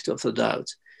benefit of the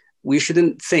doubt. We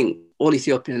shouldn't think all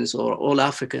Ethiopians or all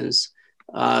Africans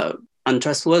are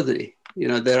untrustworthy.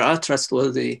 There are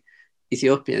trustworthy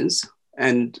Ethiopians,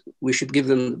 and we should give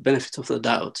them the benefit of the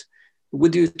doubt.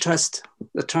 Would you trust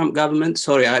the Trump government?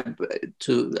 Sorry, I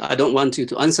don't want you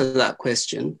to answer that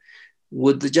question.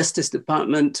 Would the Justice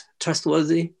Department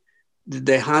trustworthy? Did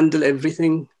they handle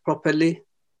everything properly?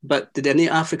 But did any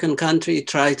African country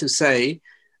try to say,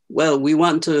 well, we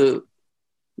want to,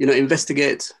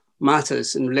 investigate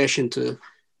matters in relation to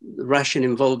Russian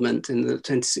involvement in the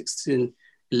 2016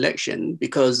 election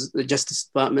because the Justice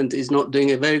Department is not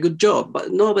doing a very good job?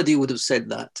 But nobody would have said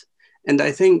that. And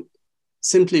I think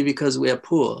simply because we are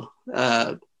poor,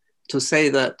 to say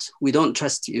that we don't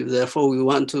trust you, therefore we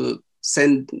want to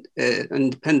send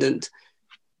independent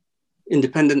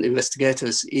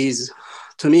investigators is,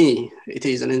 to me, it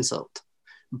is an insult.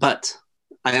 But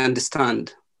I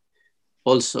understand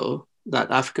also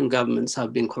that African governments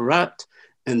have been corrupt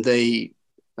and they've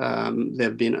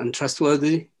been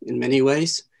untrustworthy in many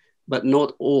ways, but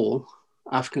not all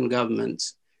African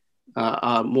governments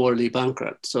are morally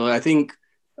bankrupt. So I think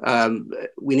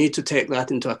we need to take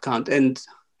that into account, and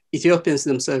Ethiopians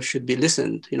themselves should be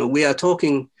listened. We are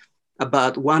talking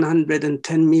about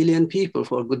 110 million people,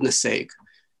 for goodness sake,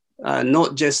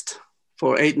 not just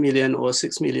for 8 million or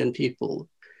 6 million people.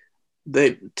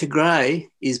 The Tigray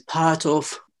is part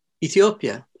of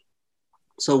Ethiopia.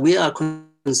 So we are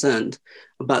concerned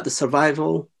about the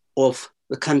survival of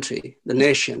the country, the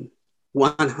nation,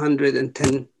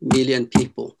 110 million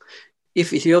people.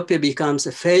 If Ethiopia becomes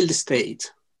a failed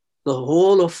state, the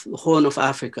whole of the Horn of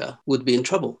Africa would be in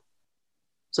trouble.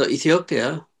 So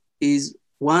Ethiopia is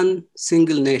one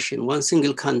single nation, one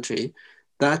single country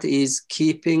that is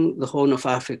keeping the Horn of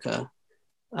Africa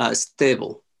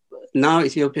stable. Now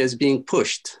Ethiopia is being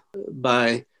pushed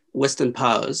by Western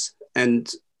powers,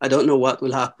 and I don't know what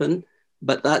will happen,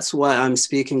 but that's why I'm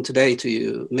speaking today to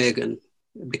you, Megan,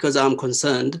 because I'm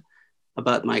concerned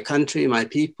about my country, my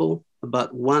people,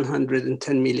 about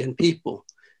 110 million people,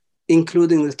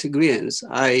 including the Tigrayans.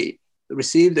 I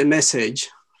received a message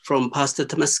from Pastor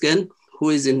Tamasgen,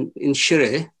 who is in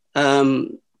Shire,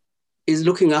 is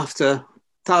looking after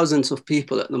thousands of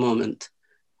people at the moment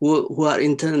who are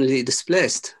internally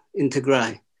displaced in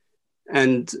Tigray.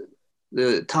 And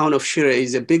the town of Shire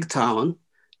is a big town,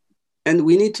 and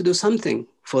we need to do something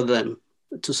for them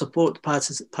to support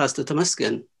Pastor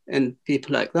Tamasgen and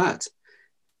people like that,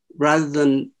 rather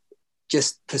than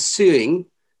just pursuing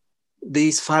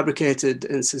these fabricated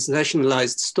and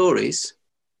sensationalized stories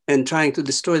and trying to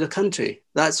destroy the country.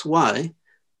 That's why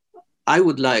I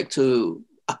would like to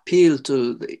appeal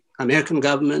to the American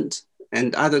government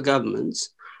and other governments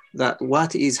that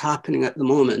what is happening at the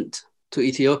moment to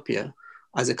Ethiopia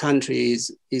as a country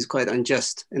is quite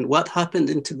unjust. And what happened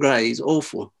in Tigray is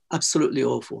awful, absolutely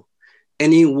awful.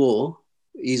 Any war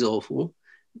is awful.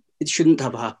 It shouldn't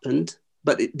have happened,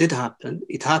 but it did happen.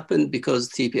 It happened because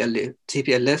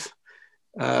TPLF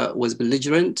was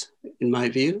belligerent, in my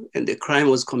view, and the crime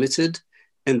was committed,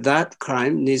 and that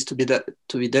crime needs to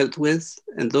be dealt with,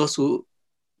 and those who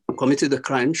committed the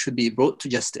crime should be brought to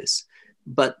justice.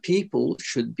 But people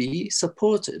should be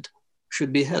supported,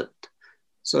 should be helped.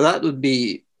 So that would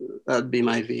be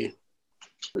my view.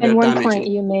 And one point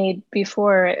you made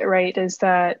before, right, is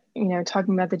that,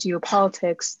 talking about the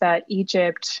geopolitics, that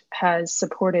Egypt has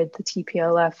supported the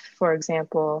TPLF, for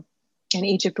example, and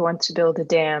Egypt wants to build a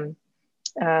dam,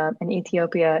 and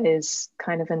Ethiopia is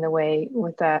kind of in the way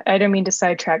with that. I don't mean to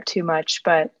sidetrack too much,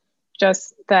 but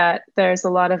just that there's a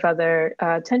lot of other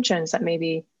tensions that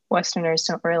maybe Westerners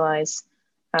don't realize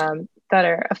that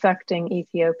are affecting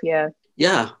Ethiopia.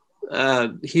 Yeah,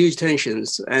 huge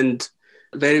tensions. And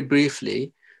very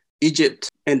briefly, Egypt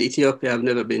and Ethiopia have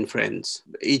never been friends.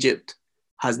 Egypt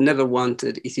has never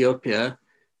wanted Ethiopia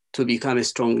to become a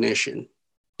strong nation.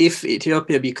 If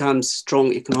Ethiopia becomes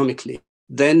strong economically,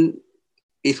 then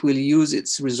it will use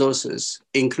its resources,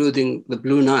 including the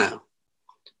Blue Nile.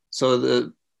 So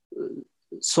the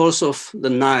source of the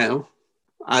Nile,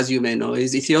 as you may know,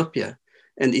 is Ethiopia.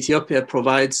 And Ethiopia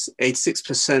provides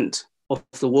 86% of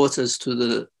the waters to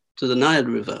the Nile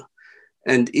River.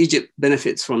 And Egypt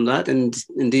benefits from that. And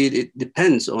indeed, it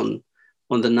depends on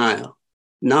the Nile.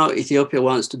 Now, Ethiopia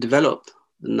wants to develop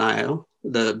the Nile,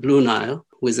 the Blue Nile,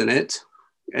 within it.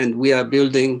 And we are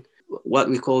building what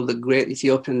we call the Great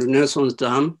Ethiopian Renaissance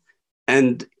Dam.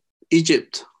 And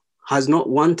Egypt has not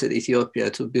wanted Ethiopia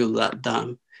to build that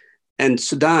dam. And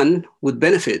Sudan would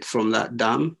benefit from that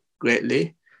dam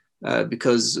greatly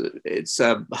because its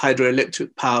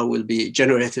hydroelectric power will be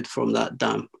generated from that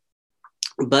dam.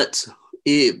 But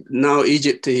now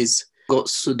Egypt has got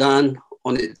Sudan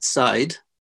on its side,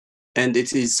 and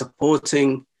it is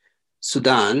supporting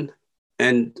Sudan.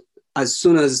 And as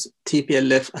soon as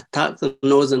TPLF attacked the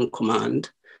Northern Command,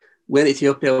 when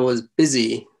Ethiopia was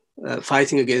busy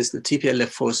fighting against the TPLF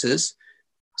forces,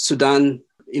 Sudan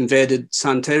invaded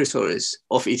some territories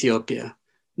of Ethiopia.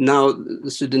 Now the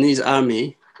Sudanese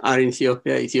army are in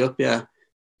Ethiopia. Ethiopia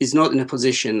is not in a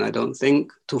position, I don't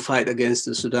think, to fight against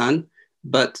the Sudan.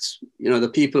 But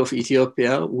the people of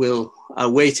Ethiopia are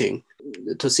waiting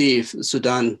to see if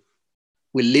Sudan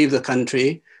will leave the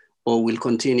country or will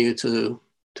continue to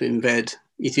invade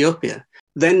Ethiopia.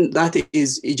 Then that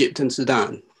is Egypt and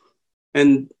Sudan.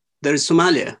 And there is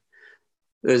Somalia.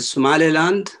 There's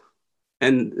Somaliland,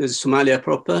 and there's Somalia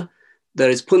proper. There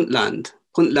is Puntland.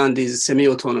 Puntland is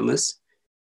semi-autonomous.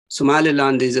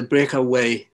 Somaliland is a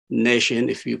breakaway nation,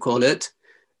 if you call it.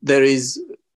 There is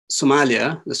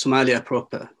Somalia, the Somalia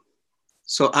proper.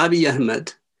 So Abiy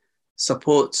Ahmed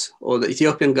supports, or the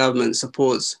Ethiopian government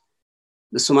supports,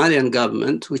 the Somalian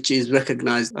government, which is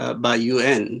recognized by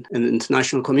UN and the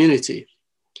international community.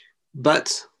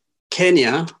 But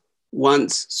Kenya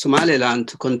wants Somaliland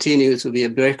to continue to be a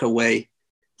breakaway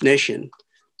nation.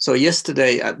 So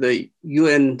yesterday at the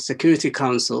UN Security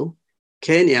Council,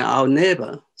 Kenya, our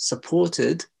neighbor,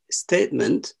 supported a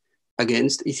statement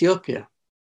against Ethiopia.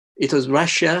 It was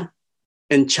Russia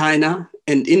and China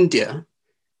and India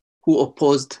who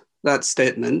opposed that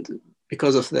statement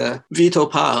because of their veto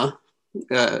power,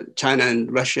 China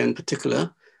and Russia in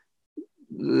particular.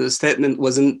 The statement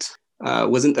wasn't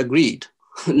agreed.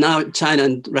 Now China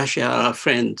and Russia are our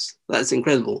friends. That's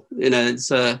incredible.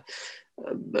 It's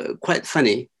quite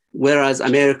funny. Whereas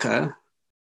America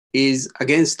is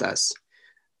against us.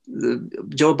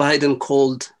 Joe Biden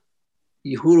called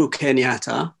Uhuru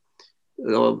Kenyatta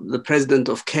the president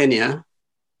of Kenya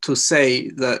to say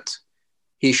that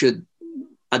he should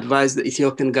advise the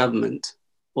Ethiopian government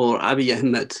or Abiy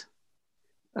Ahmed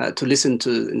to listen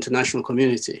to the international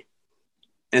community.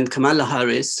 And Kamala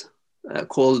Harris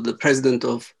called the president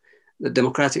of the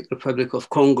Democratic Republic of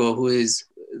Congo, who is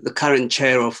the current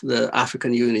chair of the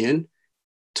African Union,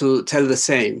 to tell the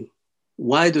same.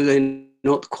 Why do they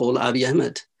not call Abiy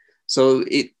Ahmed? So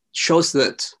it shows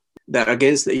that they're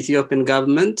against the Ethiopian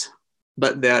government,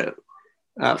 but they're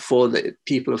for the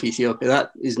people of Ethiopia.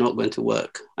 That is not going to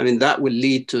work. I mean, that will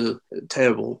lead to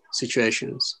terrible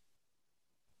situations.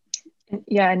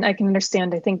 Yeah, and I can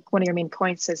understand. I think one of your main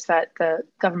points is that the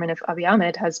government of Abiy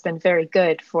Ahmed has been very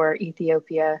good for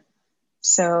Ethiopia.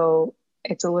 So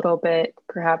it's a little bit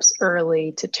perhaps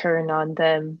early to turn on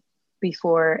them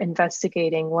before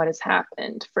investigating what has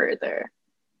happened further.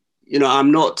 You know,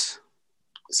 I'm not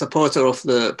a supporter of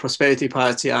the Prosperity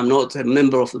Party. I'm not a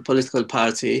member of the political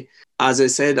party. As I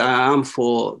said, I am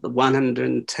for the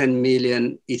 110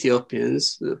 million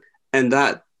Ethiopians and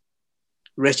that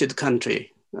wretched country.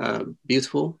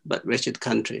 Beautiful but wretched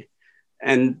country,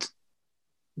 and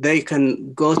they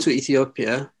can go to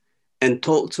Ethiopia and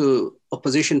talk to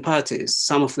opposition parties.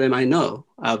 Some of them I know,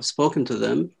 I've spoken to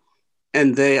them,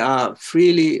 and they are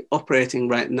freely operating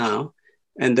right now.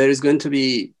 And there is going to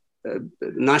be a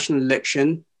national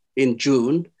election in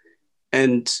June,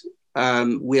 and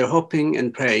we are hoping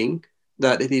and praying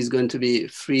that it is going to be a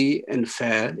free and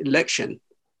fair election.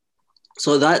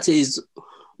 So that is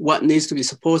what needs to be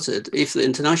supported. If the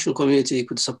international community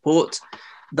could support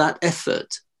that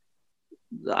effort.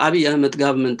 The Abiy Ahmed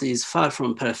government is far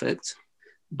from perfect,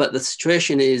 but the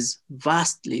situation is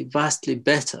vastly, vastly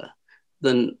better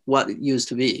than what it used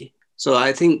to be. So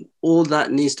I think all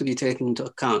that needs to be taken into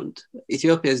account.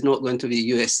 Ethiopia is not going to be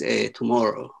USA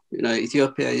tomorrow. You know,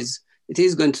 it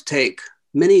is going to take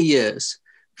many years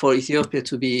for Ethiopia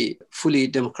to be a fully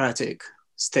democratic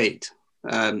state.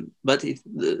 But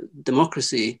the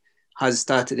democracy has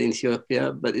started in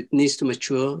Ethiopia, but it needs to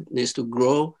mature, needs to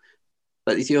grow,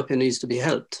 but Ethiopia needs to be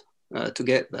helped to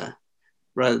get there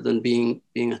rather than being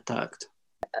attacked.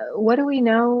 What do we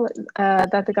know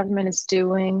that the government is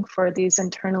doing for these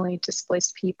internally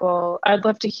displaced people? I'd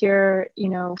love to hear,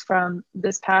 from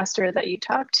this pastor that you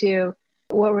talked to,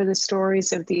 what were the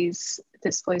stories of these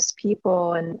displaced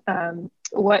people, and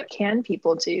what can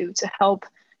people do to help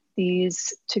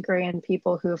these Tigrayan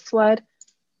people who have fled?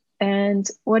 And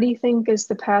what do you think is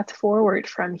the path forward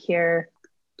from here?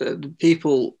 The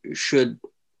people should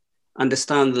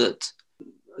understand that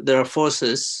there are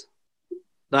forces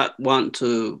that want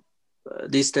to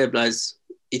destabilize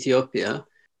Ethiopia.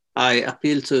 I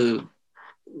appeal to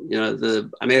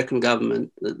the American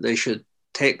government that they should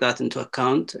take that into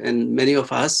account. And many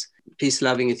of us,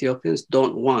 peace-loving Ethiopians,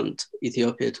 don't want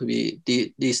Ethiopia to be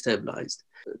destabilized.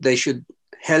 They should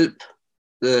help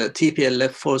the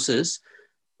TPLF forces,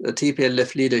 the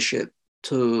TPLF leadership,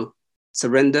 to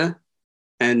surrender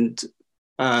and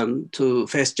to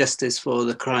face justice for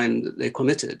the crime that they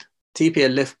committed.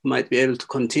 TPLF might be able to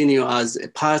continue as a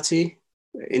party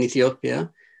in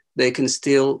Ethiopia. They can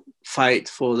still fight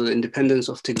for the independence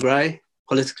of Tigray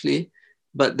politically,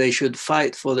 but they should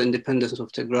fight for the independence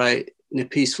of Tigray in a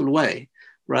peaceful way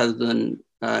rather than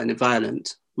in a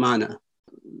violent manner.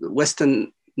 The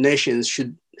Western nations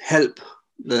should help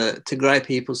the Tigray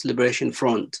People's Liberation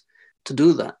Front to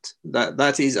do that.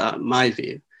 That is my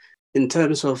view. In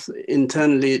terms of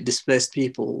internally displaced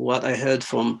people, what I heard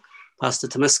from Pastor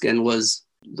Temesgen was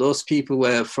those people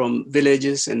were from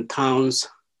villages and towns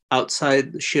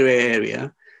outside the Shire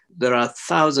area. There are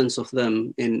thousands of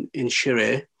them in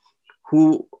Shire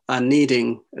who are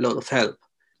needing a lot of help.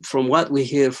 From what we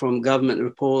hear from government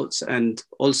reports and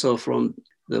also from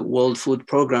the World Food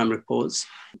Programme reports,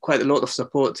 quite a lot of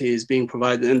support is being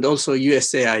provided, and also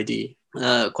USAID,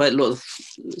 quite a lot of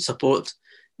support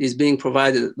is being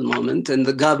provided at the moment. And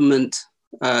the government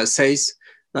says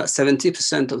that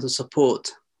 70% of the support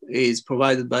is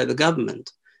provided by the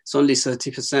government. It's only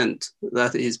 30%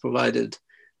 that is provided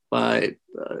by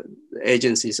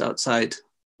agencies, outside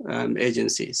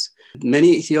agencies.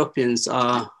 Many Ethiopians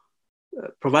are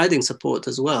providing support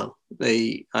as well.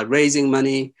 They are raising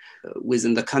money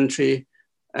within the country,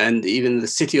 and even the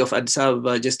city of Addis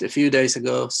Ababa just a few days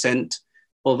ago sent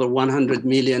over 100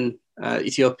 million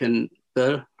Ethiopian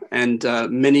birr, and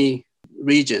many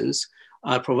regions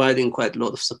are providing quite a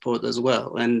lot of support as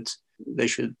well, and they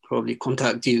should probably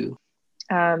contact you.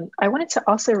 I wanted to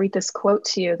also read this quote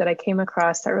to you that I came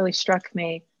across that really struck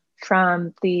me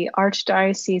from the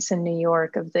Archdiocese in New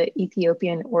York of the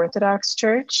Ethiopian Orthodox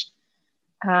Church.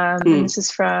 And this is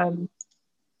from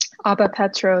Abba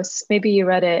Petros. Maybe you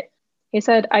read it. He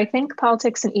said, I think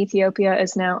politics in Ethiopia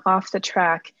is now off the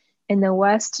track. In the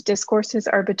West, discourses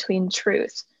are between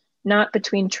truth, not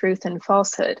between truth and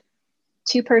falsehood.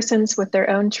 Two persons with their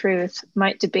own truth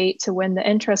might debate to win the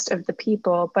interest of the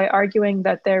people by arguing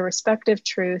that their respective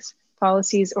truth,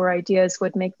 policies, or ideas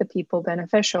would make the people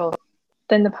beneficial.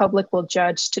 Then the public will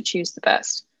judge to choose the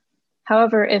best.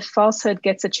 However, if falsehood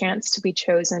gets a chance to be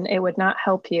chosen, it would not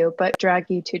help you, but drag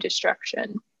you to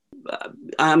destruction.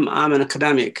 I'm an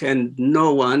academic, and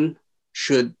no one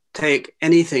should take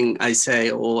anything I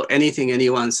say or anything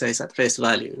anyone says at face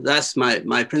value. That's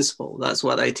my principle. That's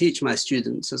what I teach my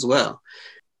students as well.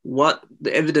 What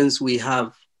the evidence we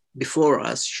have before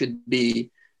us should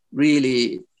be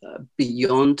really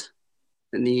beyond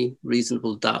any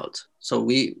reasonable doubt. So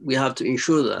we have to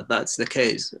ensure that that's the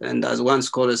case. And as one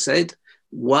scholar said,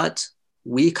 what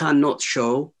we cannot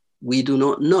show, we do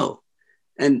not know.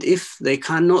 And if they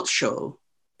cannot show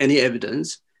any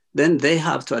evidence, then they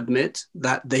have to admit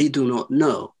that they do not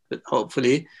know. But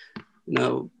hopefully,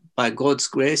 by God's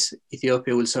grace,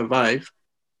 Ethiopia will survive.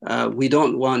 We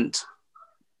don't want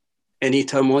any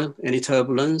turmoil, any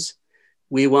turbulence.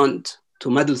 We want to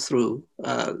muddle through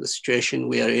the situation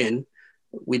we are in.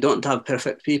 We don't have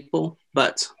perfect people,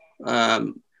 but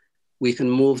we can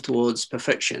move towards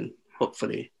perfection,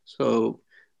 hopefully. So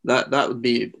that would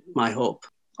be my hope.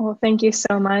 Well, thank you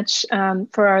so much.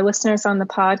 For our listeners on the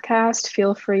podcast,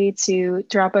 feel free to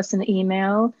drop us an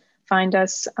email. Find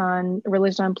us on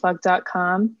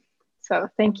religionunplugged.com. So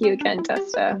thank you again,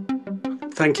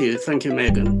 Desta. Thank you. Thank you,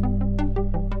 Megan.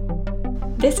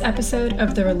 This episode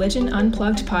of the Religion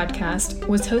Unplugged podcast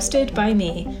was hosted by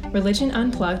me, Religion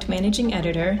Unplugged Managing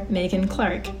Editor Megan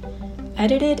Clark.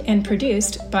 Edited and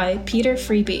produced by Peter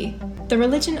Freeby. The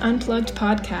Religion Unplugged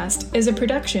podcast is a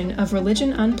production of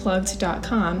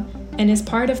religionunplugged.com and is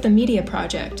part of the Media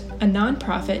Project, a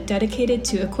nonprofit dedicated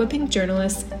to equipping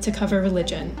journalists to cover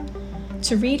religion.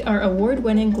 To read our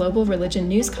award-winning global religion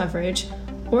news coverage,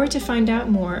 or to find out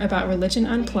more about Religion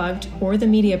Unplugged or the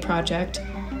Media Project,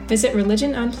 visit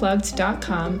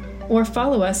religionunplugged.com or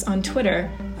follow us on Twitter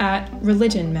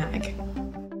 @ReligionMag.